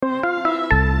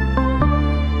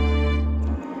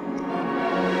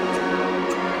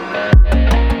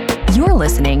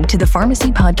listening to the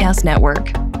Pharmacy Podcast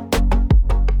Network.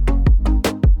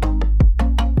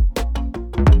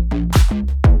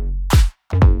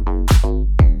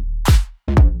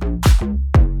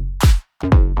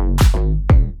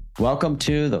 Welcome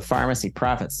to the Pharmacy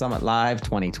Profit Summit Live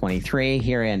 2023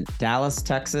 here in Dallas,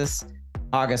 Texas,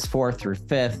 August 4th through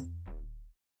 5th.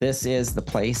 This is the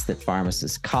place that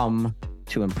pharmacists come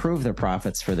to improve their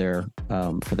profits for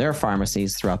their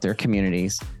pharmacies throughout their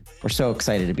communities. We're so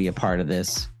excited to be a part of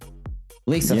this.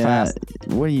 Lisa Fast.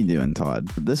 What are you doing, Todd?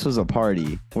 This was a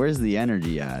party. Where's the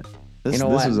energy at?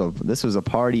 This was a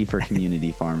party for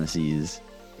community pharmacies.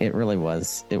 It really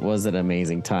was. It was an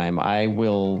amazing time. I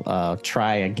will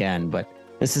try again, but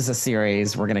this is a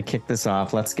series. We're going to kick this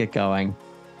off. Let's get going.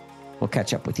 We'll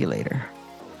catch up with you later.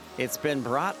 It's been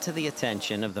brought to the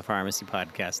attention of the Pharmacy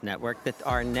Podcast Network that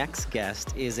our next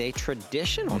guest is a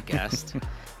traditional guest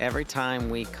every time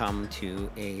we come to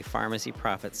a Pharmacy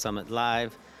Profit Summit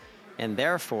Live. And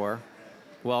therefore,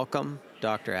 welcome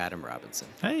Dr. Adam Robinson.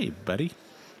 Hey, buddy.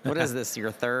 What is this,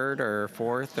 your third or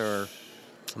fourth, or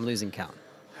I'm losing count?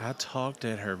 I talked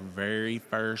at her very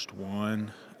first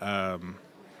one, and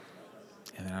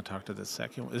then I talked at the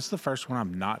second one. This is the first one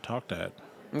I've not talked at.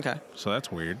 Okay. So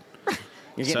that's weird.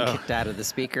 You're getting kicked out of the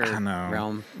speaker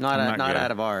realm. Not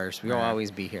out of ours. We'll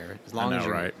always be here as long as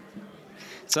you're right.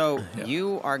 So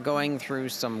you are going through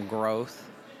some growth,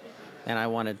 and I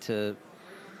wanted to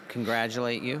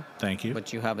congratulate you. Thank you.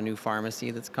 But you have a new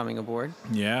pharmacy that's coming aboard.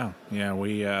 Yeah.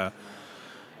 We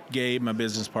Gabe, my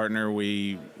business partner,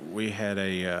 we had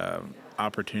a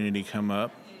opportunity come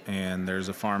up, and there's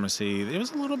a pharmacy. It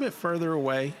was a little bit further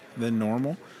away than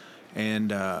normal,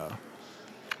 and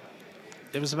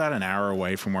it was about an hour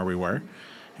away from where we were,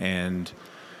 and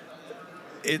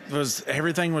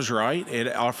everything was right.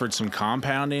 It offered some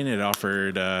compounding. It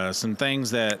offered some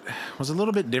things that was a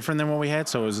little bit different than what we had,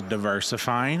 so it was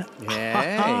diversifying.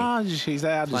 Hey, she's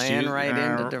out playing right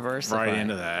into diversifying. Right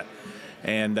into that,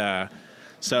 and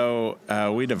so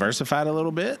we diversified a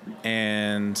little bit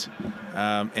and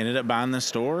ended up buying the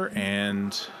store,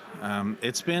 and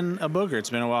it's been a booger. It's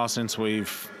been a while since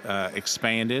we've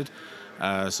expanded,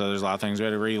 so there's a lot of things we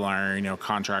had to relearn,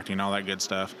 contracting, all that good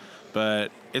stuff.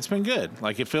 But it's been good.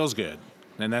 Like, it feels good,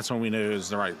 and that's when we knew it was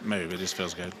the right move. It just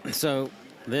feels good. So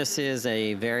this is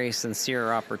a very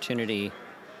sincere opportunity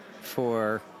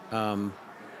for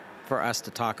us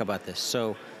to talk about this.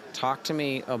 So talk to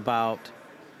me about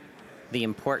the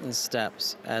important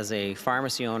steps as a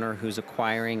pharmacy owner who's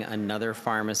acquiring another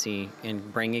pharmacy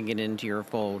and bringing it into your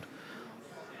fold.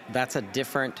 That's a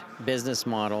different business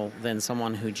model than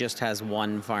someone who just has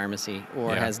one pharmacy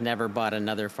or has never bought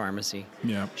another pharmacy.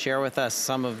 Yeah. Share with us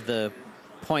some of the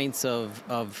points of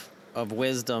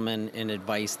wisdom and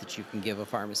advice that you can give a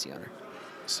pharmacy owner.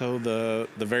 So the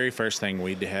very first thing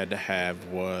we had to have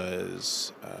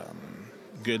was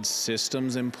good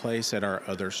systems in place at our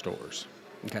other stores.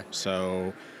 Okay.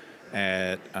 So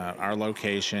at our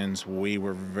locations, we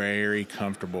were very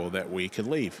comfortable that we could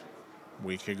leave.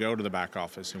 We could go to the back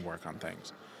office and work on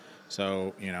things.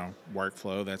 So,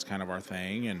 workflow, that's kind of our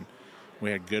thing. And we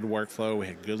had good workflow. We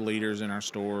had good leaders in our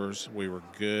stores. We were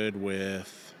good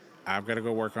with, I've got to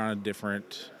go work on a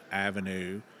different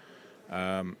avenue.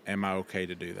 Am I okay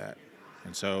to do that?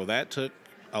 And so that took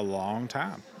a long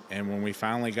time. And when we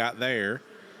finally got there,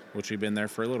 which we've been there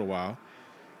for a little while,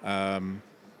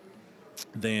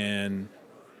 then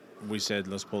we said,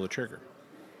 let's pull the trigger.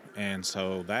 And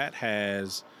so that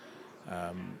has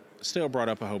still brought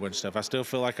up a whole bunch of stuff. I still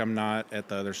feel like I'm not at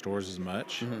the other stores as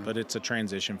much, but it's a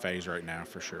transition phase right now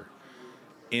for sure.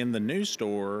 In the new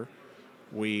store,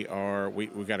 we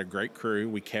got a great crew.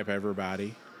 We kept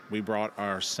everybody. We brought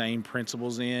our same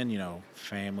principles in,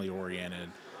 family-oriented,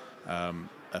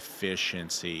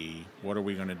 efficiency. What are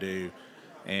we going to do?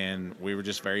 And we were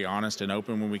just very honest and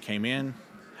open when we came in.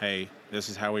 Hey, this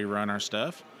is how we run our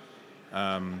stuff.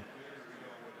 We're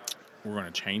going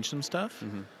to change some stuff,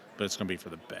 but it's going to be for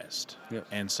the best. Yep.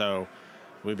 And so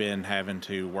we've been having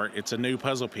to work. It's a new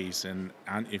puzzle piece. And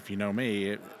if you know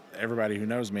me, everybody who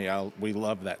knows me, we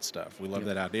love that stuff. We love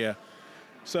that idea.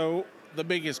 So the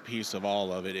biggest piece of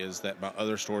all of it is that my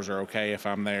other stores are okay if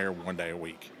I'm there one day a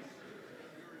week.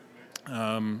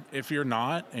 If you're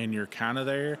not and you're kind of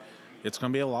there, it's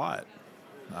going to be a lot.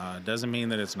 Doesn't mean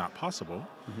that it's not possible.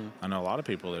 I know a lot of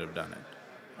people that have done it.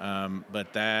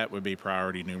 But that would be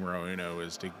priority numero uno,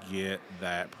 is to get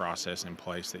that process in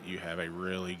place, that you have a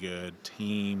really good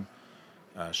team,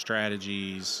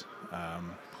 strategies,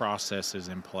 processes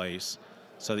in place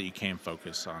so that you can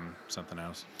focus on something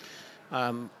else.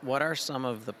 What are some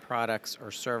of the products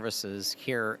or services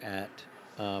here at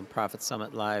Profit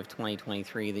Summit Live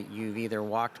 2023 that you've either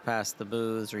walked past the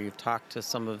booths or you've talked to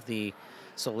some of the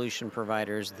solution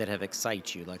providers that have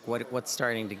excited you? Like what's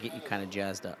starting to get you kind of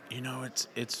jazzed up? You know, it's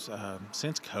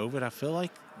since COVID, I feel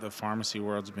like the pharmacy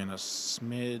world's been a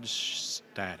smidge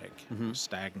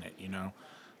stagnant. You know,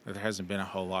 there hasn't been a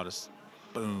whole lot of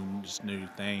just new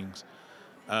things.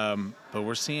 But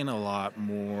we're seeing a lot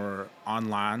more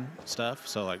online stuff.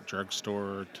 So like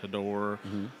drugstore to door,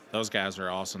 those guys are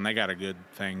awesome. They got a good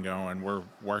thing going. We're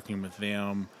working with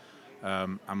them.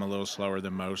 I'm a little slower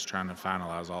than most trying to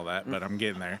finalize all that, but I'm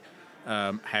getting there.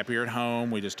 Happier at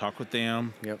Home, we just talked with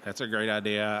them. Yep. That's a great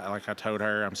idea. Like I told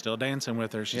her, I'm still dancing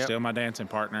with her. She's still my dancing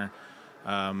partner.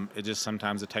 It just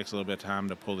sometimes it takes a little bit of time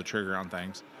to pull the trigger on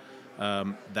things.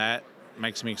 That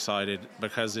makes me excited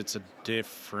because it's a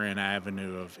different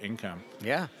avenue of income.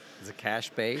 Yeah, it's a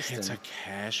cash-based. It's a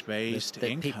cash-based that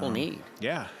income people need.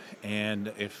 Yeah,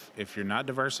 and if you're not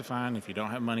diversifying, if you don't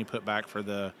have money put back for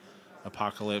the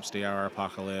DIR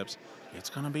apocalypse, it's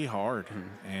going to be hard.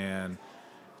 And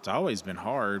it's always been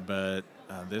hard, but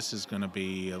this is going to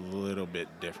be a little bit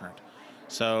different.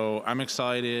 So I'm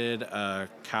excited.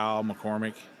 Kyle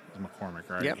McCormick,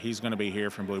 right? Yep. He's going to be here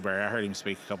from Blueberry. I heard him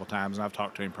speak a couple times, and I've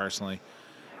talked to him personally.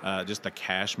 Just the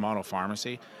cash model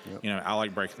pharmacy. Yep. You know, I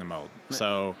like breaking the mold.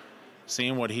 So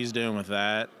seeing what he's doing with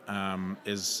that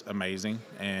is amazing,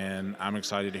 and I'm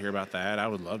excited to hear about that. I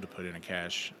would love to put in a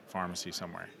cash pharmacy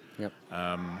somewhere. Yep.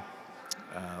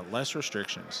 Less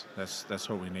restrictions. That's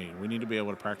what we need. We need to be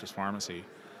able to practice pharmacy.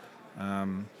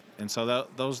 And so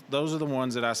those are the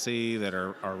ones that I see that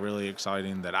are really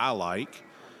exciting that I like.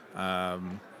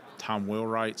 Tom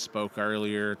Wheelwright spoke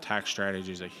earlier. Tax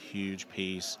strategy is a huge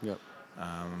piece. Yep.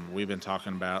 We've been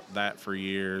talking about that for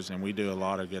years, and we do a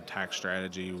lot of good tax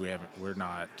strategy. We're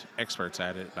not experts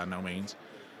at it by no means,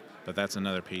 but that's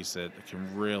another piece that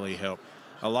can really help.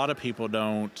 A lot of people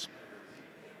don't.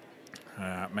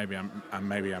 Maybe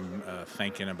I'm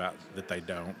thinking about that they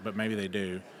don't, but maybe they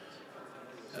do.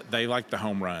 They like the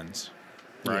home runs,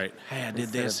 right? Yeah. Hey, I did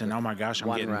this, and oh my gosh,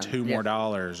 I'm getting $2 more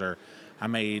dollars, or I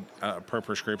made per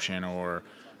prescription, or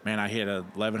man, I hit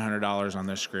 $1,100 on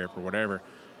this script, or whatever.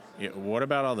 What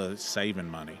about all the saving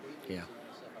money? Yeah.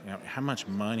 You know, how much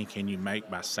money can you make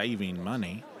by saving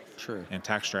money? True. And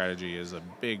tax strategy is a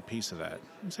big piece of that.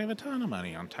 You save a ton of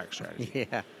money on tax strategy.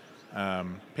 Yeah.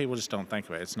 People just don't think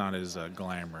of it. It's not as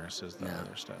glamorous as the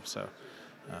other stuff. So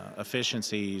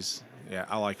efficiencies, yeah,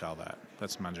 I like all that.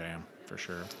 That's my jam for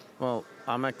sure. Well,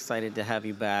 I'm excited to have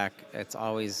you back. It's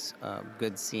always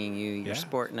good seeing you. You're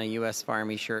sporting a U.S.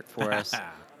 Farmy shirt for us,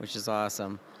 which is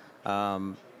awesome.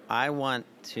 I want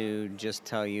to just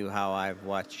tell you how I've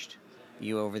watched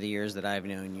you over the years that I've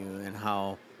known you and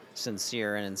how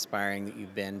sincere and inspiring that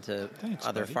you've been to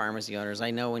other pharmacy owners.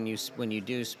 I know when you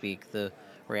do speak, the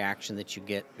reaction that you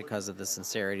get because of the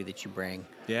sincerity that you bring.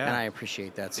 Yeah. And I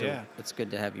appreciate that. So it's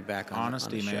good to have you back on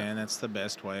Honesty, on the show. Man, that's the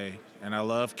best way. And I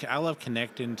love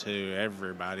connecting to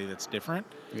everybody that's different.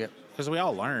 Yep. Because we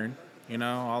all learn, you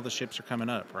know, all the ships are coming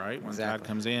up, right? When God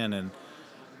comes in, and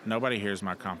nobody hears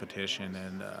my competition,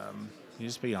 and you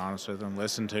just be honest with them,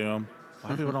 listen to them. A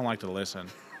lot of people don't like to listen,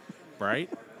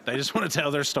 right? They just want to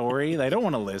tell their story. They don't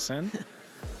want to listen.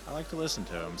 I like to listen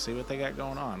to them, see what they got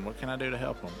going on. What can I do to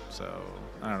help them? So,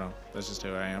 I don't know. That's just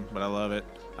who I am, but I love it.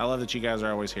 I love that you guys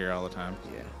are always here all the time.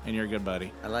 Yeah. And you're a good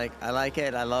buddy. I like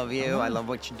it. I love you. I love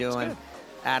what you're doing.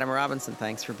 Adam Robinson,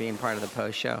 thanks for being part of the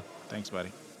post show. Thanks,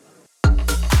 buddy.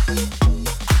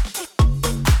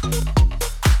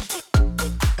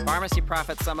 Pharmacy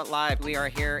Profit Summit Live. We are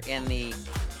here in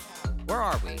where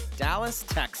are we? Dallas,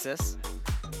 Texas.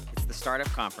 It's the start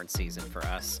of conference season for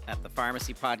us at the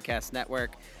Pharmacy Podcast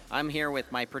Network. I'm here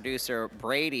with my producer,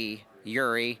 Brady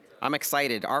Uri. I'm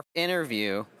excited. Our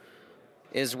interview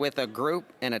is with a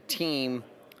group and a team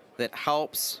that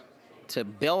helps to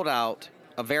build out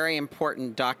a very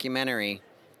important documentary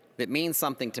that means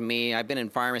something to me. I've been in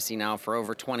pharmacy now for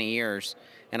over 20 years,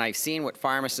 and I've seen what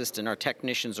pharmacists and our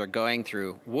technicians are going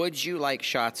through. Would you like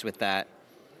shots with that?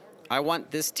 I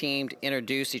want this team to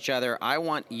introduce each other. I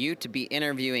want you to be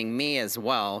interviewing me as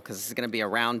well, because this is going to be a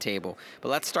round table. But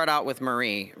let's start out with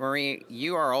Marie. Marie,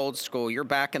 you are old school. You're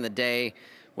back in the day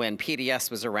when PDS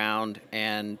was around,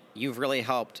 and you've really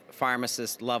helped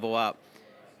pharmacists level up.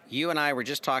 You and I were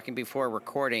just talking before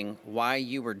recording why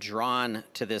you were drawn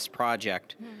to this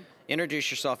project.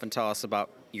 Introduce yourself and tell us about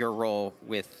your role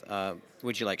with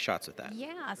Would You Like Shots with that?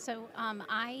 Yeah, so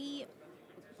I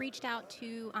reached out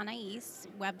to Anais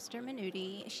Webster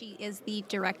Minuti. She is the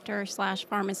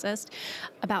director/pharmacist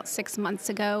about 6 months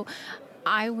ago.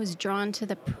 I was drawn to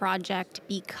the project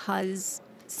because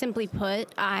simply put,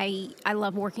 I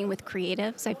love working with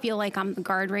creatives. I feel like I'm the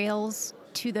guardrails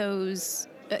to those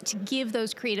to give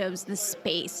those creatives the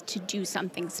space to do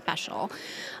something special.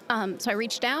 So I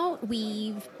reached out.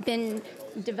 We've been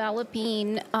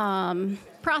developing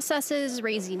processes,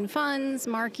 raising funds,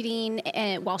 marketing,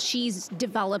 and while she's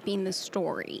developing the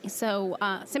story. So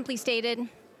simply stated,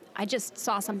 I just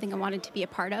saw something I wanted to be a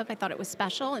part of. I thought it was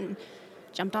special and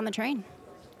jumped on the train.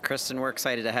 Kristen, we're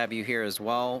excited to have you here as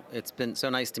well. It's been so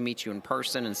nice to meet you in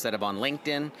person instead of on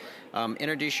LinkedIn.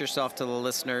 Introduce yourself to the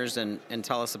listeners and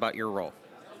tell us about your role.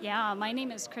 Yeah, my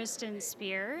name is Kristen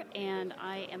Spear, and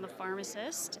I am a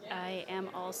pharmacist. I am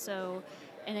also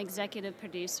an executive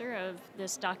producer of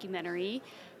this documentary.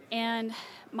 And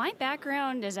my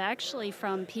background is actually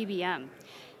from PBM.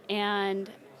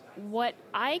 And what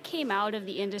I came out of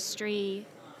the industry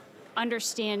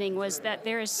understanding was that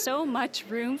there is so much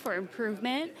room for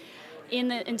improvement in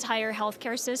the entire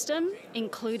healthcare system,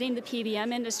 including the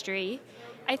PBM industry.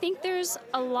 I think there's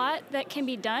a lot that can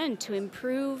be done to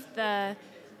improve the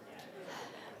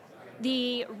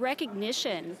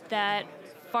recognition that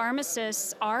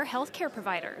pharmacists are healthcare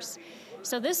providers.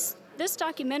 So this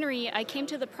documentary, I came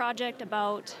to the project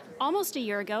about almost a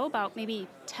year ago, about maybe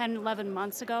 10, 11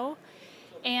 months ago.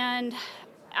 And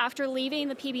after leaving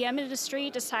the PBM industry,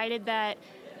 decided that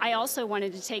I also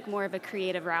wanted to take more of a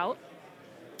creative route.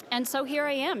 And so here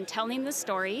I am telling the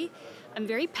story. I'm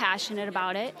very passionate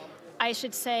about it. I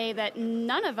should say that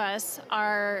none of us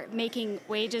are making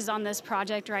wages on this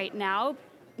project right now,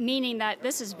 meaning that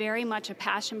this is very much a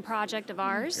passion project of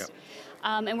ours. Yep.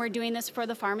 And we're doing this for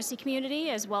the pharmacy community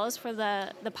as well as for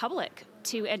the public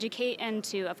to educate and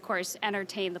to, of course,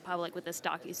 entertain the public with this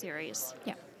docuseries.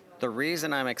 Yeah. The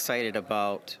reason I'm excited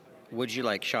about Would You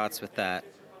Like Shots with That,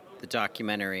 the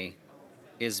documentary,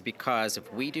 is because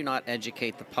if we do not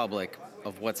educate the public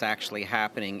of what's actually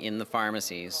happening in the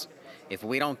pharmacies, if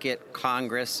we don't get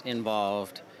Congress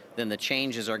involved, then the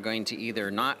changes are going to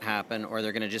either not happen or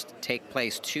they're going to just take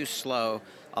place too slow,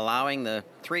 allowing the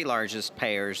three largest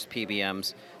payers,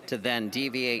 PBMs, to then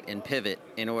deviate and pivot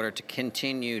in order to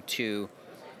continue to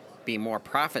be more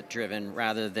profit-driven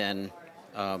rather than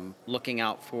looking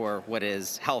out for what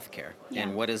is healthcare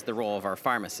and what is the role of our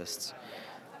pharmacists.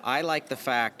 I like the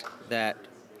fact that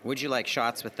Would You Like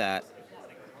Shots with That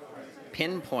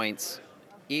pinpoints,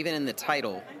 even in the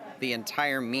title, the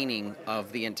entire meaning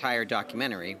of the entire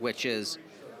documentary, which is,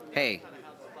 hey,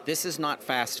 this is not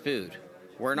fast food.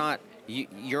 We're not,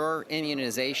 your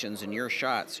immunizations and your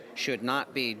shots should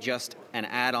not be just an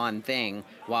add-on thing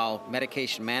while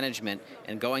medication management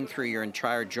and going through your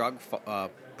entire drug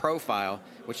profile,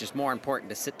 which is more important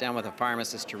to sit down with a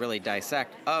pharmacist to really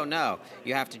dissect. Oh no,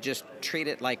 you have to just treat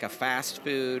it like a fast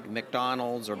food,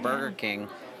 McDonald's or Burger King,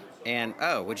 and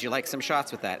would you like some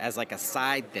shots with that as like a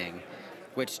side thing,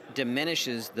 which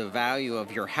diminishes the value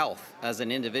of your health as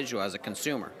an individual, as a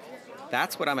consumer.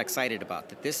 That's what I'm excited about,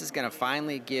 that this is going to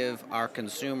finally give our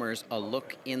consumers a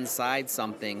look inside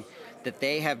something that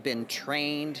they have been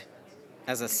trained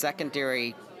as a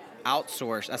secondary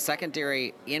outsource, a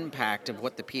secondary impact of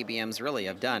what the PBMs really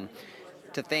have done,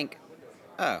 to think,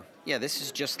 oh, yeah, this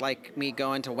is just like me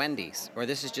going to Wendy's, or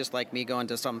this is just like me going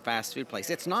to some fast food place.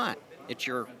 It's not. It's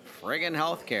your friggin'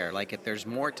 healthcare. Like, if there's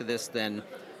more to this than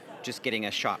just getting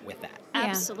a shot with that. Yeah.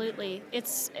 Absolutely.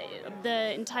 It's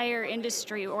the entire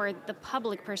industry, or the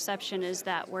public perception is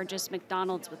that we're just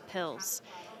McDonald's with pills.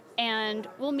 And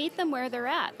we'll meet them where they're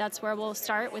at. That's where we'll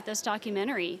start with this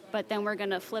documentary, but then we're going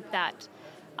to flip that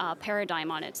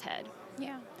paradigm on its head.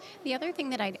 Yeah. The other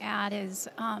thing that I'd add is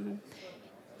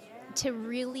to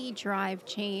really drive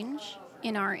change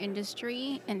in our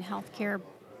industry and healthcare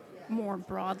more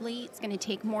broadly, it's going to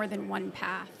take more than one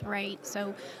path, right?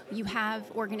 So you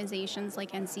have organizations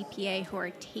like NCPA who are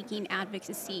taking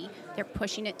advocacy, they're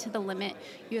pushing it to the limit.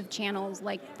 You have channels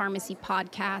like Pharmacy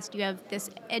Podcast, you have this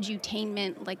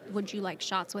edutainment, like Would You Like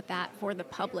Shots with That for the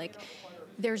public.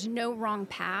 There's no wrong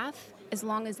path as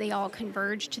long as they all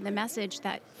converge to the message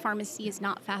that pharmacy is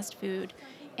not fast food.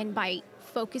 And by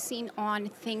focusing on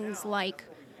things like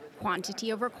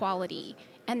quantity over quality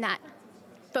and that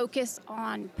focus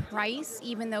on price,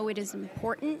 even though it is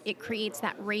important, it creates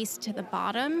that race to the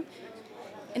bottom,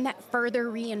 and that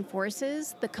further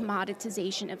reinforces the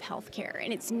commoditization of healthcare.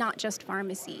 And it's not just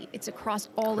pharmacy, it's across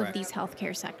all Correct. of these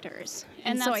healthcare sectors.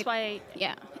 And so that's why...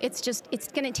 Yeah, it's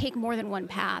going to take more than one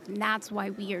path, and that's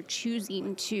why we are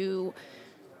choosing to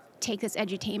take this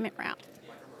edutainment route.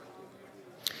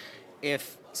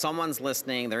 If someone's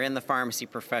listening, they're in the pharmacy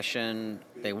profession,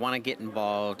 they want to get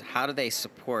involved, how do they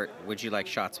support Would You Like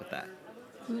Shots with That?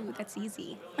 Ooh, that's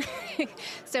easy.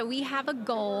 So we have a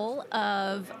goal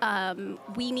of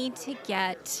we need to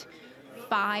get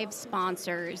 5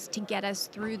 sponsors to get us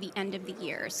through the end of the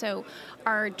year. So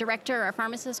our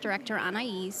pharmacist director,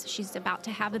 Anais, she's about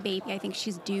to have a baby. I think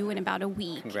she's due in about a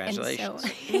week. Congratulations.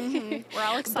 And so, We're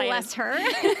all excited. Bless her.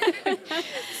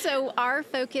 So our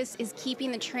focus is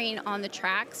keeping the train on the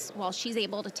tracks while she's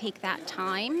able to take that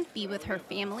time, be with her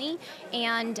family.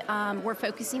 And we're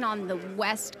focusing on the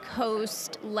West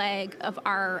Coast leg of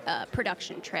our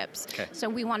production trips. Okay. So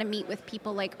we want to meet with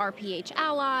people like RPH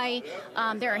Ally.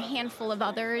 There are a handful of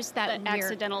others that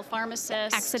Accidental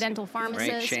Pharmacist.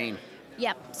 Great chain.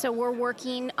 Yep. So we're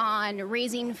working on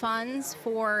raising funds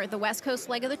for the West Coast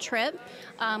leg of the trip.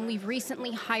 We've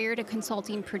recently hired a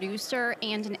consulting producer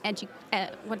and an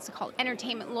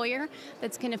entertainment lawyer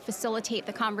that's going to facilitate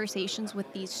the conversations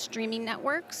with these streaming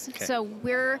networks. Okay. So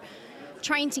we're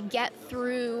trying to get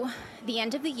through the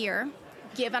end of the year,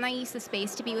 give Anais the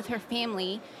space to be with her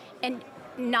family, and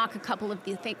knock a couple of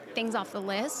the things off the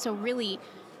list. So really,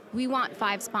 we want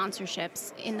 5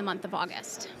 sponsorships in the month of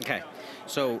August. Okay.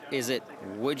 So is it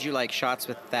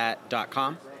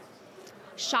wouldyoulikeShotsWithThat.com?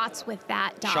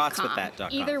 Shotswiththat.com. Shotswiththat.com.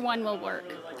 Either one will work.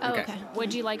 Oh, Okay. okay.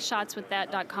 Would you like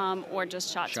shotswiththat.com or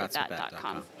just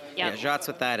shotswiththat.com? Yeah, Shots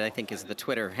with That, I think, is the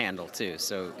Twitter handle, too.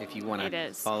 So if you want It to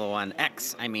is. follow on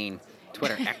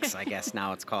Twitter X, I guess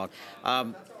now it's called.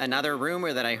 Another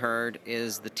rumor that I heard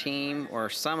is the team or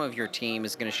some of your team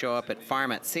is going to show up at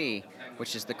Farm at Sea,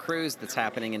 which is the cruise that's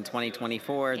happening in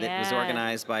 2024 that was Yeah.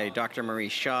 organized by Dr. Marie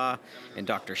Shaw and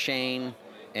Dr. Shane.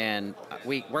 And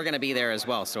we're going to be there as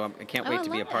well, so I can't wait I to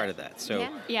be a love part it. of that. So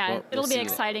Yeah, we'll it'll be see an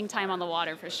that. exciting time on the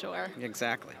water for sure.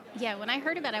 Exactly. Yeah, when I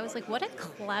heard about it, I was like, what a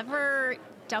clever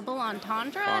double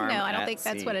entendre. Farm No, I don't at think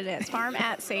that's sea. what it is. Farm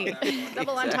at sea.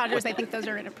 Double entendres, I think those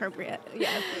are inappropriate.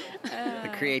 Yeah. The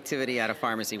creativity out of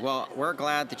pharmacy. Well, we're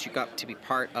glad that you got to be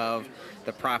part of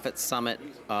the Profit Summit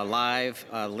Live.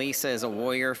 Lisa is a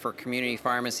warrior for community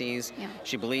pharmacies. Yeah.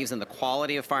 She believes in the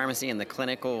quality of pharmacy and the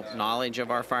clinical knowledge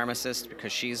of our pharmacists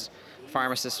because she's a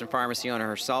pharmacist and pharmacy owner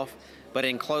herself. But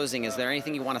in closing, is there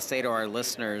anything you want to say to our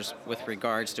listeners with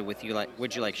regards to would you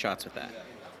like shots with that?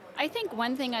 I think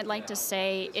one thing I'd like to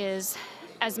say is,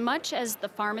 as much as the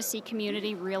pharmacy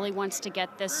community really wants to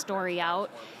get this story out,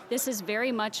 this is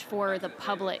very much for the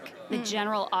public, the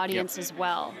general audience as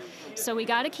well. So we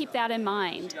got to keep that in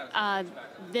mind.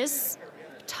 This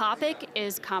topic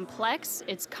is complex,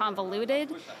 it's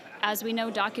convoluted. As we know,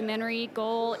 documentary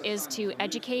goal is to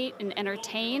educate and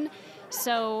entertain.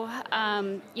 So,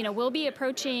 we'll be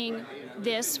approaching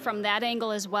this from that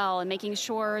angle as well and making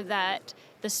sure that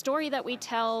the story that we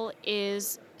tell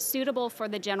is suitable for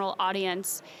the general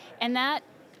audience. And that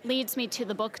leads me to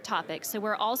the book topic. So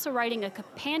we're also writing a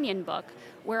companion book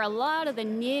where a lot of the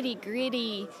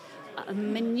nitty-gritty,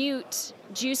 minute,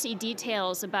 juicy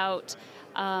details about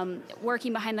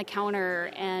working behind the counter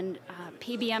and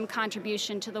PBM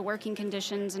contribution to the working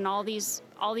conditions and all these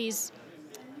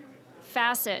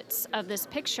facets of this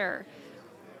picture.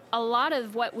 A lot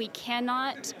of what we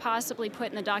cannot possibly put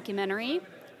in the documentary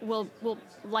will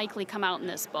likely come out in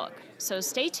this book. So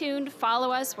stay tuned,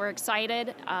 follow us, we're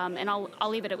excited, and I'll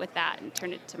leave it with that and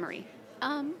turn it to Marie.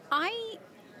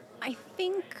 I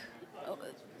think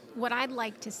what I'd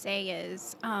like to say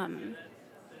is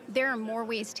there are more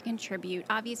ways to contribute.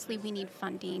 Obviously, we need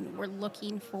funding. We're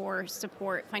looking for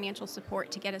support, financial support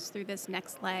to get us through this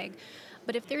next leg.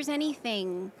 But if there's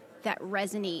anything that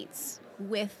resonates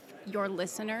with your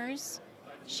listeners,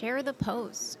 share the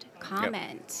post,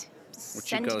 comment,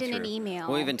 send it in an email.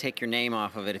 We'll even take your name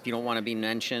off of it if you don't want to be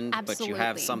mentioned, but you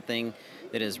have Absolutely. something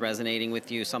that is resonating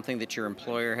with you, something that your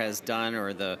employer has done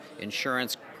or the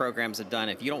insurance programs have done.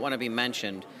 If you don't want to be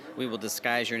mentioned, we will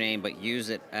disguise your name but use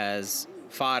it as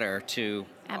fodder to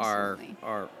Absolutely.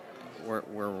 our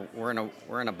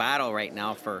we're in a battle right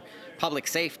now for public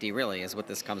safety, really, is what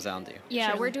this comes down to. Yeah,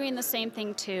 Sure. we're doing the same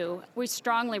thing too. We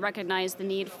strongly recognize the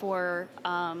need for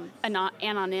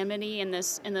anonymity in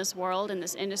this world, in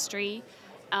this industry.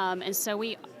 And so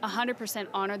we 100%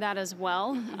 honor that as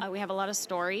well. We have a lot of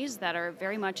stories that are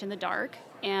very much in the dark,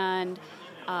 and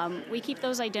we keep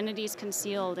those identities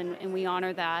concealed, and we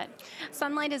honor that.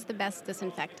 Sunlight is the best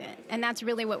disinfectant, and that's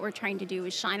really what we're trying to do,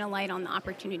 is shine a light on the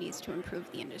opportunities to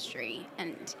improve the industry.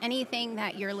 And anything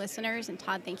that your listeners, and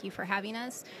Todd, thank you for having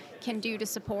us, can do to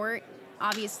support,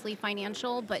 obviously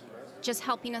financial, but just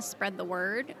helping us spread the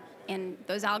word. And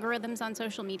those algorithms on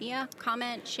social media,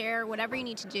 comment, share, whatever you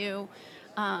need to do,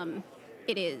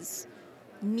 it is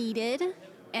needed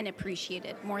and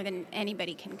appreciated more than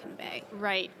anybody can convey.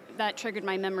 Right, that triggered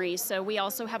my memory. So we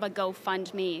also have a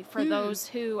GoFundMe for those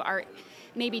who are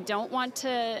maybe don't want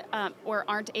to or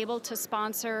aren't able to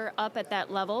sponsor up at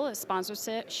that level, a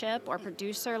sponsorship or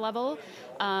producer level,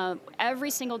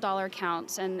 every single dollar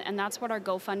counts, and that's what our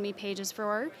GoFundMe page is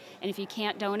for. And if you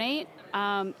can't donate,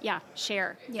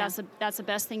 share. Yeah. That's the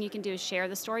best thing you can do, is share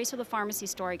the story so the pharmacy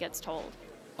story gets told.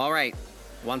 All right.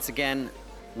 Once again,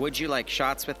 would you like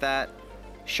Shots With That?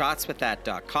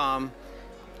 shotswiththat.com.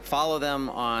 Follow them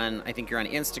on, I think you're on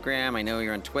Instagram, I know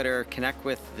you're on Twitter. Connect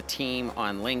with the team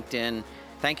on LinkedIn.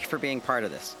 Thank you for being part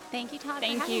of this. Thank you, Todd.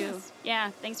 Thank for having you. us.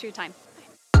 Yeah, thanks for your time.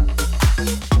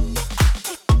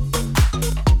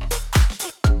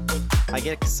 I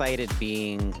get excited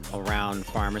being around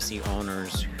pharmacy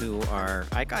owners who are,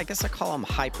 I guess I call them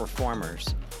high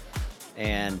performers.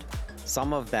 And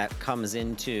some of that comes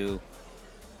into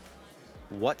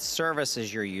what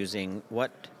services you're using,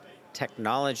 what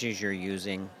technologies you're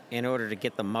using in order to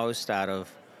get the most out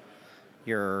of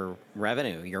your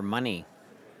revenue, your money.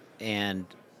 And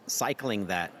cycling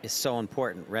that is so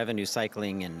important. Revenue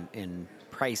cycling and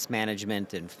price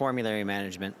management and formulary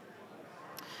management.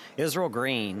 Israel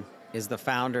Green is the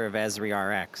founder of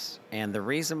DiversifyRx. And the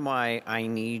reason why I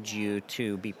need you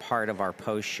to be part of our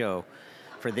post show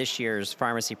for this year's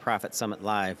Pharmacy Profit Summit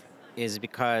Live is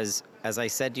because, as I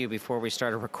said to you before we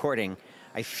started recording,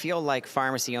 I feel like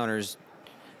pharmacy owners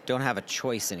don't have a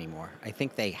choice anymore. I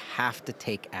think they have to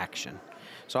take action.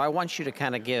 So I want you to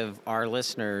kind of give our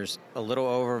listeners a little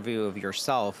overview of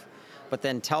yourself, but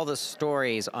then tell the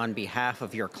stories on behalf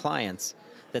of your clients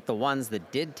that the ones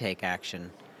that did take action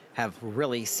have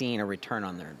really seen a return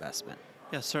on their investment.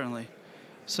 Yes, certainly.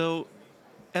 So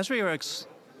DiversifyRx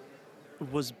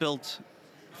was built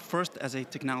first as a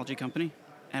technology company,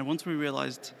 and once we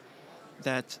realized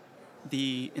that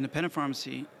the independent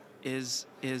pharmacy is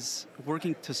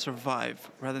working to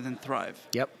survive rather than thrive.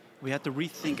 Yep. We had to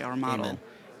rethink our model. Amen.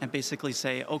 And basically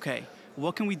say, okay,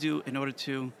 what can we do in order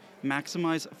to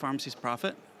maximize a pharmacy's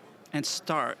profit and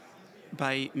start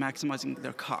by maximizing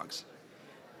their COGS?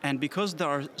 And because there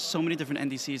are so many different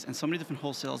NDCs and so many different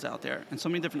wholesales out there and so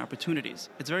many different opportunities,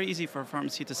 it's very easy for a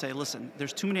pharmacy to say, listen,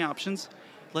 there's too many options.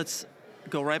 Let's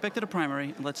go right back to the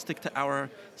primary and let's stick to our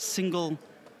single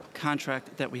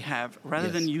contract that we have rather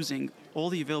than using all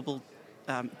the available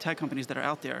tech companies that are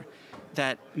out there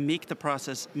that make the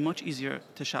process much easier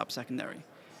to shop secondary.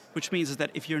 Which means is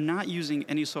that if you're not using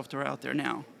any software out there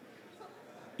now,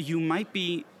 you might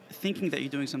be thinking that you're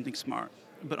doing something smart,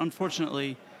 but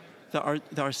unfortunately, there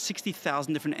are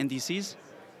 60,000 different NDCs,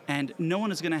 and no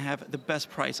one is going to have the best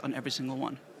price on every single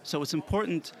one. So it's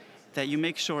important that you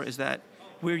make sure is that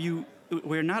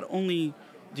where not only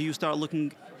do you start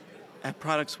looking at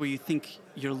products where you think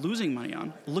you're losing money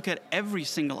on, look at every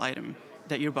single item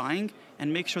that you're buying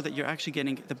and make sure that you're actually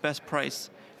getting the best price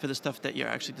for the stuff that you're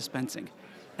actually dispensing.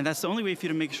 And that's the only way for you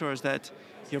to make sure is that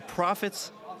your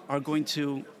profits are going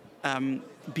to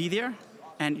be there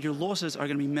and your losses are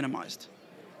going to be minimized.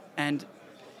 And,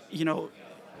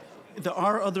 there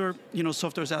are other,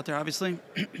 softwares out there, obviously,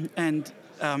 and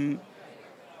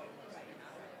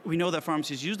we know that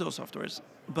pharmacies use those softwares.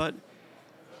 But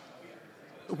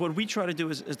what we try to do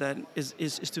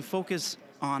is to focus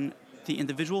on the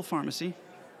individual pharmacy,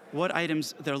 what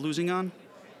items they're losing on,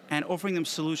 and offering them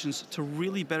solutions to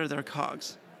really better their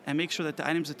COGS and make sure that the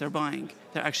items that they're buying,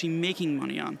 they're actually making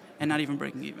money on and not even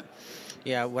breaking even.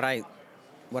 Yeah, what I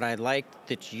liked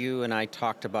that you and I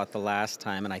talked about the last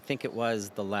time, and I think it was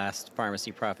the last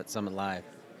Pharmacy Profit Summit Live,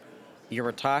 you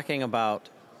were talking about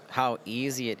how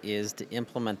easy it is to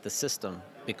implement the system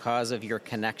because of your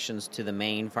connections to the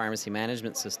main pharmacy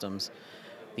management systems,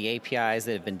 the APIs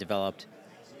that have been developed.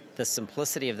 The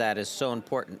simplicity of that is so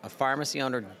important. A pharmacy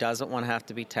owner doesn't want to have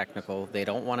to be technical. They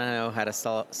don't want to know how to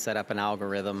set up an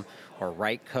algorithm or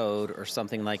write code or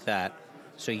something like that.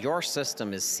 So your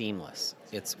system is seamless.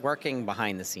 It's working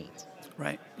behind the scenes.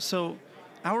 Right. So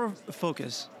our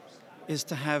focus is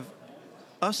to have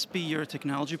us be your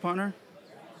technology partner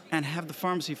and have the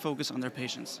pharmacy focus on their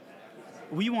patients.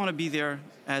 We want to be there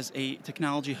as a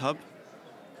technology hub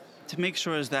to make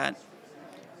sure is that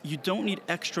you don't need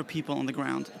extra people on the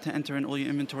ground to enter in all your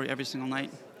inventory every single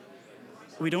night.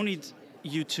 We don't need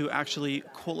you to actually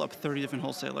call up 30 different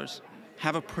wholesalers,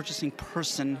 have a purchasing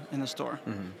person in the store.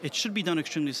 Mm-hmm. It should be done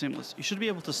extremely seamless. You should be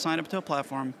able to sign up to a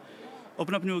platform,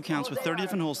 open up new accounts with 30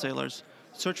 different wholesalers,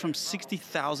 search from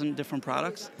 60,000 different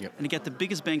products, and get the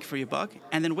biggest bang for your buck,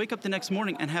 and then wake up the next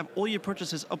morning and have all your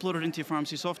purchases uploaded into your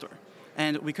pharmacy software.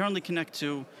 And we currently connect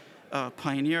to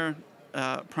Pioneer,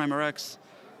 PrimeRx,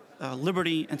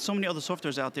 Liberty, and so many other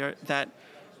softwares out there that,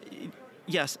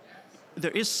 yes,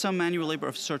 there is some manual labor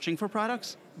of searching for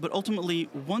products, but ultimately,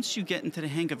 once you get into the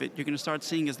hang of it, you're going to start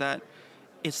seeing is that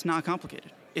it's not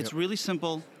complicated. It's really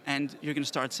simple, and you're going to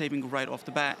start saving right off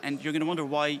the bat, and you're going to wonder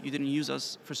why you didn't use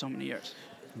us for so many years.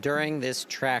 During this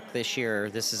track this year,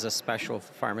 this is a special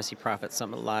Pharmacy Profit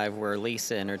Summit Live where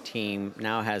Lisa and her team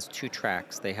now has 2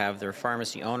 tracks. They have their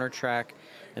pharmacy owner track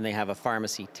and they have a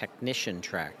pharmacy technician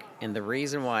track. And the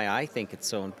reason why I think it's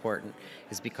so important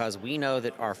is because we know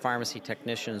that our pharmacy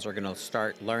technicians are going to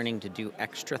start learning to do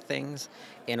extra things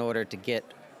in order to get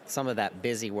some of that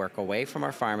busy work away from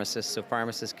our pharmacists so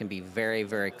pharmacists can be very,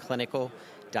 very clinical,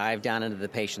 dive down into the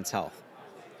patient's health.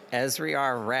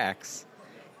 DiversifyRx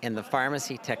and the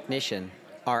pharmacy technician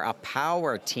are a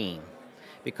power team,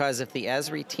 because if the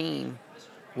ESRI team,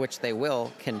 which they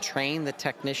will, can train the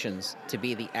technicians to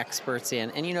be the experts in,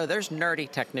 and there's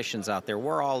nerdy technicians out there.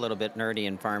 We're all a little bit nerdy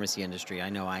in pharmacy industry. I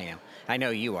know I am. I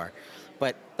know you are.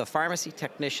 But the pharmacy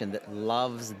technician that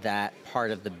loves that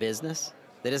part of the business,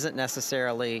 that isn't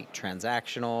necessarily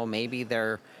transactional, maybe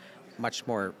they're much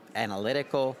more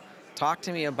analytical. Talk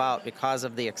to me about, because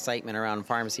of the excitement around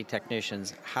pharmacy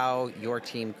technicians, how your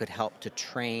team could help to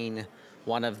train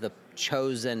one of the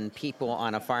chosen people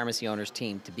on a pharmacy owner's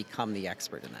team to become the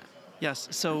expert in that. Yes,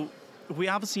 so we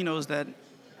obviously know that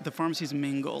the pharmacy's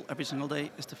main goal every single day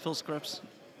is to fill scripts,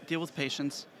 deal with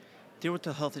patients, deal with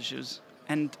the health issues,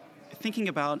 and thinking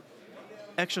about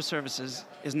extra services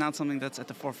is not something that's at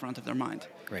the forefront of their mind.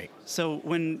 Great. So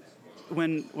when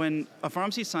a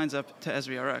pharmacy signs up to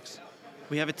ESRI-RX,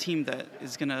 we have a team that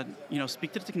is going to,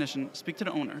 speak to the technician, speak to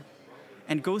the owner,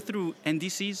 and go through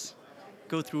NDCs,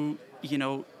 go through,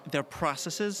 their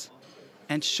processes,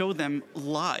 and show them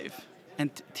live and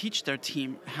teach their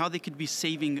team how they could be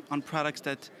saving on products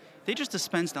that they just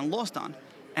dispensed and lost on.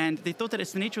 And they thought that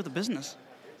it's the nature of the business.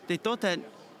 They thought that,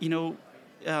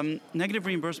 negative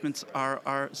reimbursements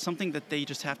are something that they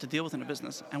just have to deal with in a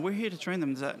business. And we're here to train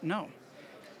them that, no.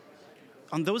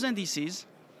 On those NDCs,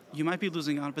 you might be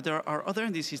losing on, but there are other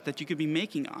NDCs that you could be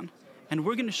making on. And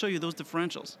we're going to show you those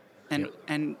differentials.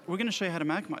 And we're going to show you how to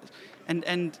maximize.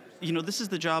 And this is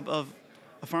the job of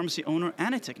a pharmacy owner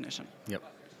and a technician. Yep.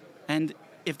 And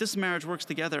if this marriage works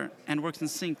together and works in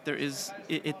sync,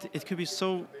 it could be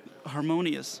so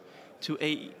harmonious to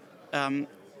a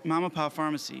mom and pop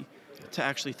pharmacy to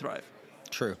actually thrive.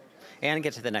 True. And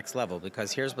get to the next level,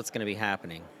 because here's what's going to be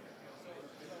happening.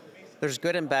 There's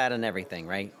good and bad in everything,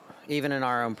 right? Even in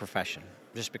our own profession,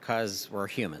 just because we're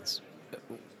humans.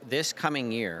 This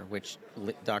coming year, which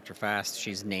Dr. Fast,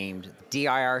 she's named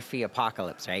DIRF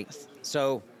Apocalypse, right?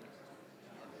 So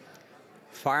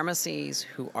pharmacies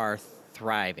who are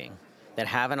thriving, that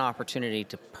have an opportunity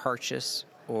to purchase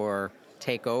or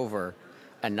take over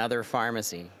another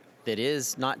pharmacy that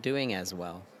is not doing as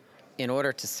well, in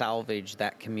order to salvage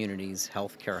that community's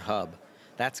healthcare hub,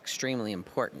 that's extremely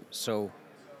important. So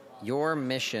your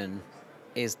mission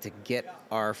is to get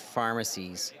our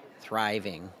pharmacies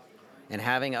thriving and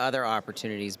having other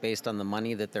opportunities based on the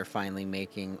money that they're finally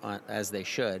making, as they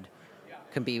should,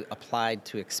 can be applied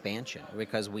to expansion,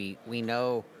 because we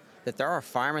know that there are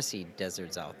pharmacy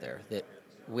deserts out there that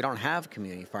we don't have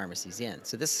community pharmacies in.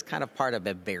 So this is kind of part of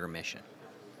a bigger mission.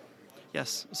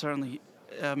 Yes, certainly.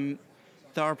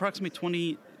 There are approximately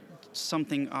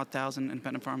 20-something odd thousand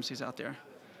independent pharmacies out there.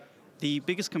 The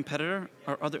biggest competitor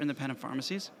are other independent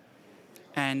pharmacies.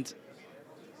 And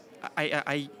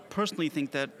I personally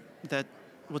think that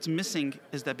what's missing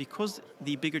is that because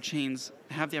the bigger chains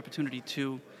have the opportunity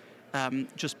to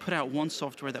just put out one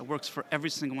software that works for every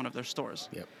single one of their stores,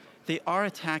 Yep. They are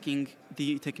attacking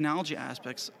the technology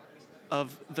aspects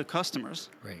of the customers,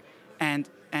 Right. and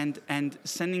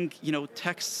sending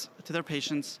texts to their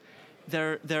patients.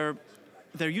 They're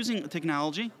using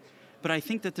technology, but I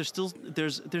think that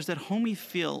there's that homey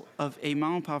feel of a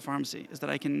mom and pop pharmacy, is that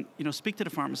I can speak to the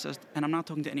pharmacist and I'm not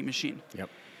talking to any machine. Yep.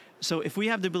 So if we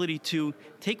have the ability to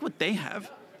take what they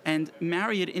have and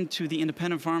marry it into the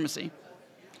independent pharmacy,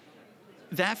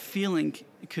 that feeling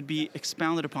could be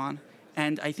expounded upon.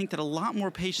 And I think that a lot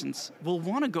more patients will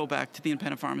want to go back to the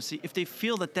independent pharmacy if they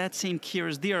feel that same care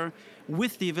is there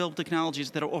with the available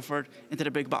technologies that are offered into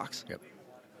the big box. Yep.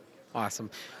 Awesome.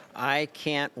 I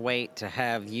can't wait to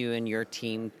have you and your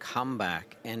team come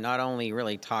back and not only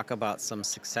really talk about some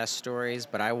success stories,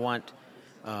 but I want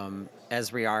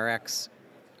ESRI-RX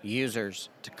users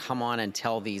to come on and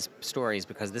tell these stories,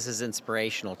 because this is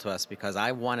inspirational to us, because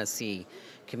I want to see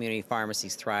community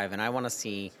pharmacies thrive, and I want to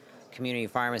see community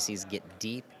pharmacies get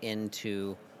deep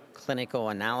into clinical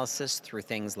analysis through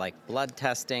things like blood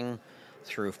testing,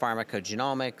 through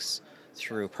pharmacogenomics,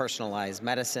 through personalized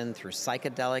medicine, through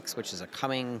psychedelics, which is a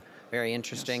coming very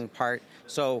interesting part.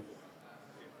 So,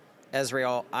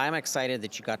 Ezreal, I'm excited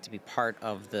that you got to be part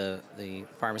of the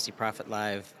Pharmacy Profit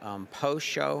Live post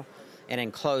show, And in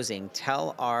closing,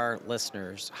 tell our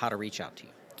listeners how to reach out to you.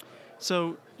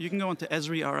 So you can go onto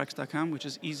EzriRx.com, which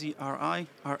is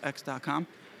EZRIRX.com.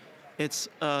 It's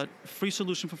a free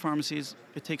solution for pharmacies.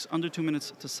 It takes under 2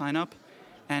 minutes to sign up,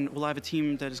 and we'll have a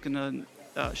team that is going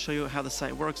to show you how the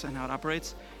site works and how it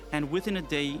operates. And within a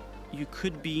day, you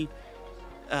could be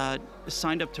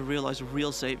signed up to realize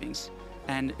real savings,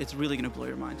 and it's really going to blow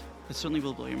your mind. It certainly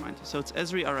will blow your mind. So it's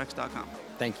EzriRx.com.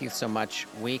 Thank you so much.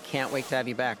 We can't wait to have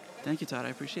you back. Thank you, Todd. I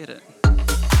appreciate it.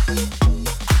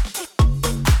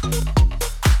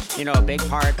 You know, a big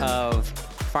part of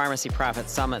Pharmacy Profit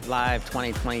Summit Live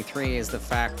 2023 is the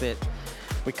fact that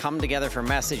we come together for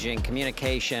messaging,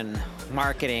 communication,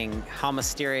 marketing, how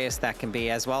mysterious that can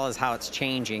be, as well as how it's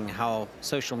changing, how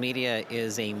social media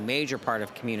is a major part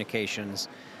of communications,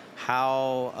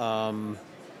 how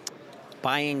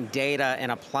buying data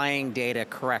and applying data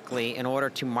correctly in order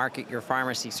to market your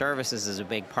pharmacy services is a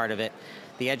big part of it.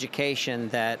 The education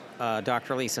that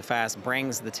Dr. Lisa Fast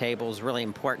brings to the table is really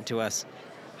important to us.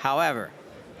 However,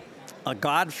 a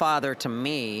godfather to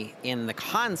me in the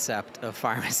concept of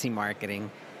pharmacy marketing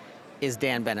is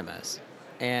Dan Benemez.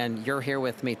 And you're here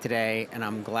with me today, and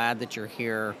I'm glad that you're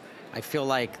here. I feel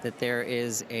like that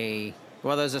there's a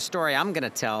story I'm going to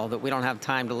tell that we don't have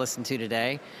time to listen to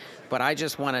today, but I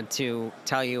just wanted to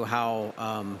tell you how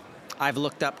I've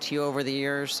looked up to you over the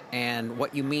years and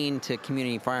what you mean to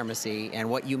community pharmacy and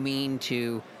what you mean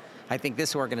to, I think,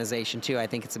 this organization too. I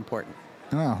think it's important.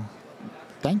 Oh,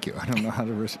 thank you. I don't know how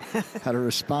to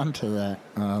respond to that,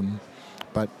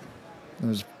 but it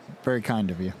was very kind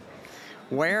of you.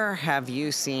 Where have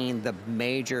you seen the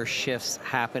major shifts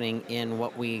happening in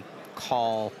what we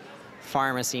call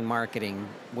pharmacy marketing?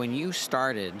 When you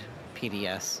started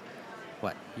PDS,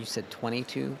 what, you said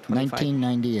 22, 25?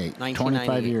 1998,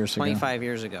 25 years ago. 25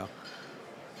 years ago.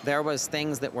 There was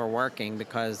things that were working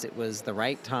because it was the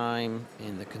right time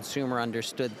and the consumer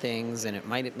understood things, and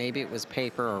maybe it was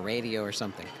paper or radio or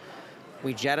something.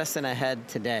 We jettison ahead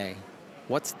today.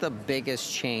 What's the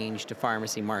biggest change to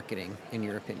pharmacy marketing, in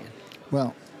your opinion?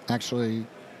 Well, actually,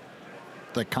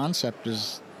 the concept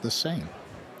is the same.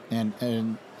 And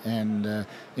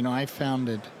I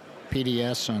founded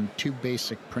PDS on two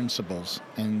basic principles,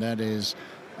 and that is,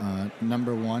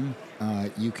 number one,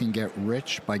 you can get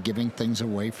rich by giving things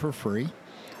away for free,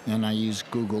 and I use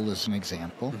Google as an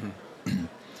example. Mm-hmm.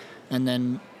 And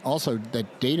then also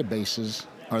that databases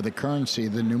are the currency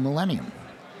of the new millennium.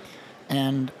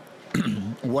 And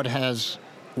what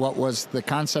was the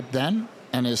concept then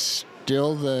and is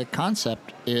still the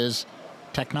concept is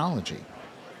technology.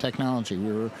 Technology.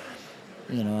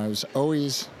 I was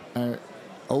always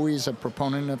a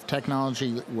proponent of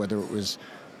technology, whether it was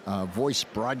voice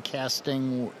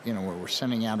broadcasting, where we're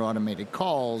sending out automated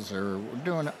calls, or we're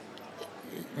doing,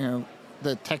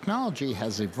 the technology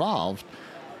has evolved,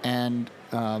 and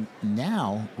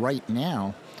right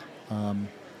now,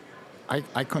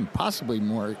 I couldn't possibly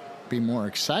be more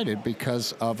excited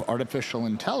because of artificial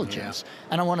intelligence.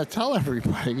 Yeah. And I want to tell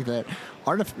everybody that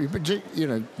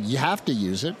you have to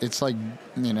use it. It's like,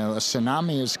 a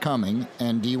tsunami is coming,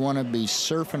 and do you want to be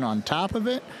surfing on top of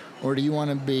it, or do you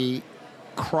want to be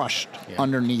crushed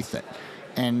underneath it?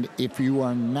 And if you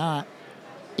are not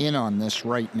in on this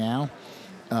right now,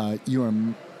 you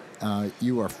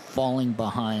are falling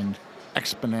behind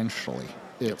exponentially.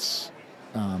 It's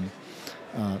and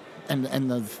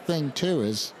the thing too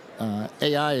is,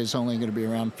 AI is only going to be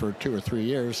around for 2 or 3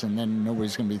 years, and then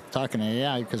nobody's going to be talking to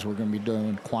AI because we're going to be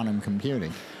doing quantum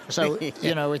computing. So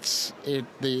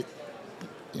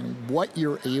what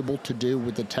you're able to do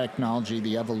with the technology,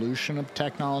 the evolution of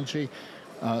technology,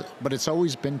 but it's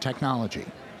always been technology.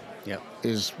 Yep.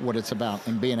 Is what it's about,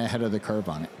 and being ahead of the curve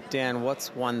on it. Dan, what's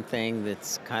one thing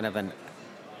that's kind of an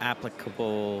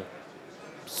applicable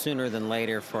sooner than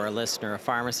later for a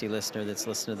pharmacy listener that's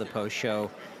listening to the post show?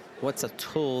 What's a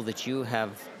tool that you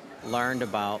have learned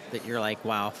about that you're like,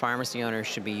 wow, pharmacy owners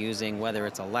should be using, whether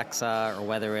it's Alexa or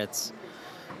whether it's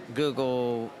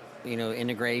Google,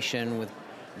 integration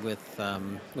with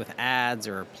ads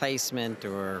or placement,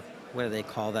 or what do they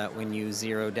call that when you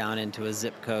zero down into a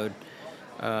zip code?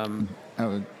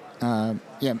 Geofencing.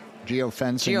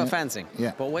 Geofencing.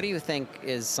 Yeah. But what do you think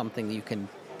is something that you can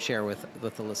share with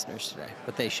the listeners today,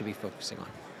 what they should be focusing on?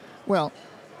 Well,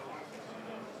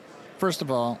 first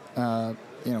of all,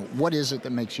 what is it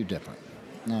that makes you different?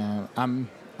 I'm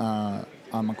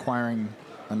acquiring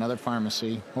another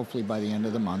pharmacy, hopefully by the end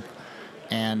of the month,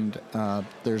 and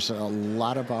there's a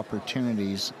lot of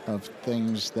opportunities of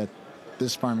things that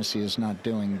this pharmacy is not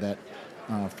doing that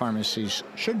pharmacies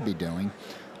should be doing,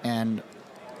 and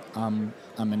I'm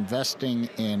investing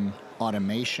in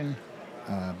automation,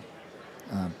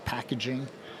 packaging.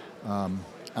 I'm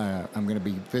going to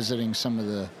be visiting some of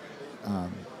the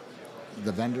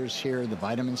vendors here, the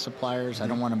vitamin suppliers. I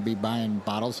don't want to be buying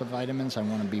bottles of vitamins. I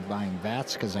want to be buying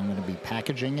vats because I'm going to be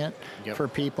packaging it for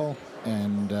people.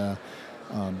 And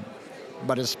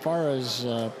but as far as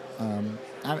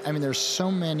I mean, there's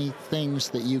so many things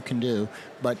that you can do,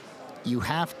 but you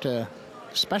have to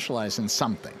specialize in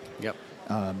something. Yep.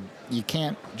 You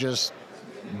can't just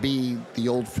be the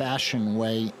old-fashioned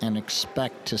way and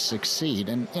expect to succeed.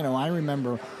 And I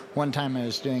remember one time I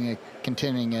was doing a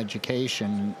continuing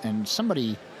education, and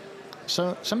somebody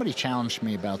challenged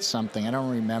me about something. I don't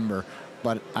remember,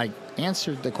 but I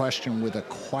answered the question with a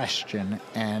question,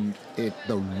 and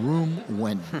the room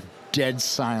went dead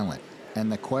silent. And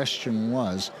the question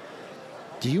was,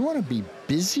 do you want to be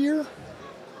busier,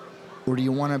 or do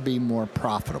you want to be more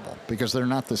profitable? Because they're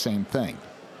not the same thing.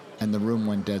 And the room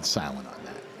went dead silent on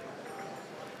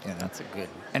that. That's a good.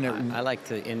 And I like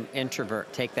to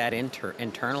take that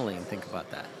internally and think about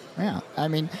that. Yeah, I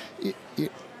mean,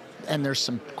 and there's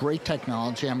some great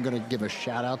technology. I'm going to give a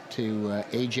shout out to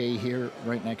AJ here,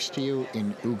 right next to you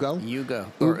in Ugo.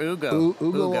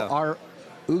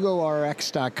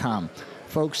 UgoRx.com.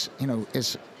 Folks,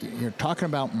 as you're talking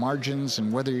about margins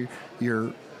and whether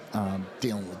you're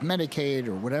dealing with Medicaid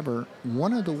or whatever,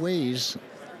 one of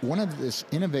this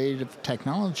innovative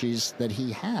technologies that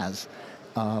he has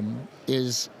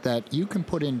is that you can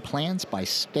put in plans by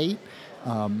state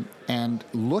and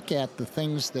look at the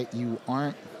things that you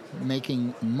aren't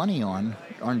making money on,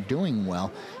 aren't doing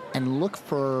well, and look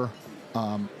for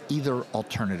either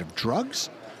alternative drugs,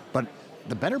 but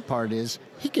the better part is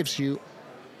he gives you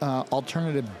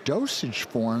alternative dosage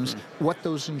forms, what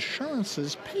those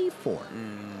insurances pay for.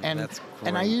 That's great.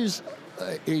 And I use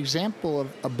an example of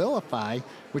Abilify,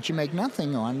 which you make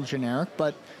nothing on, generic,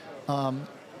 but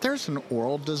there's an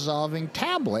oral dissolving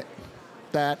tablet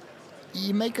that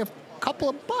you make a couple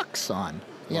of bucks on,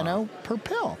 per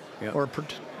pill or per,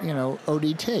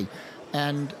 ODT.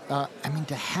 And I mean,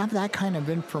 to have that kind of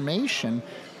information,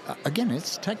 again,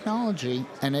 it's technology,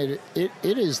 and it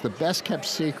is the best kept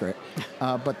secret.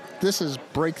 But this is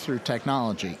breakthrough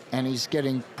technology, and he's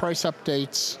getting price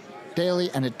updates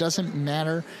daily, and it doesn't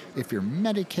matter if you're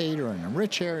Medicaid or in a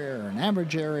rich area or an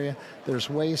average area. There's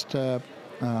ways to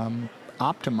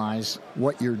optimize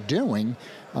what you're doing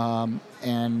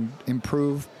and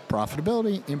improve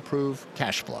profitability, improve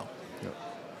cash flow.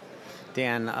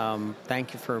 Dan,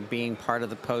 thank you for being part of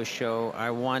the post show.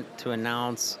 I want to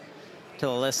announce to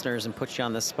the listeners and put you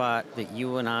on the spot that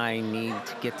you and I need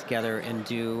to get together and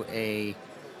do a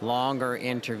longer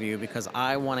interview, because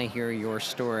I want to hear your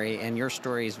story, and your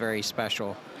story is very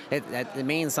special. It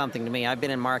means something to me. I've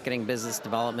been in marketing, business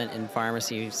development, and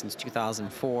pharmacy since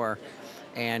 2004,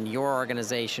 and your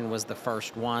organization was the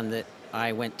first one that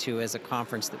I went to as a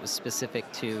conference that was specific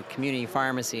to community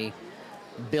pharmacy,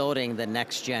 building the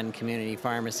next-gen community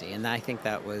pharmacy, and I think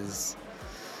that was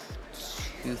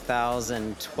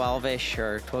 2012-ish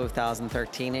or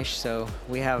 2013-ish. So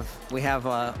we have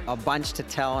a bunch to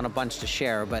tell and a bunch to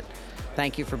share. But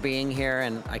thank you for being here,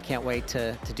 and I can't wait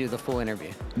to do the full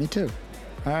interview. Me too.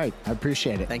 All right, I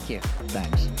appreciate it. Thank you.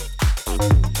 Thanks.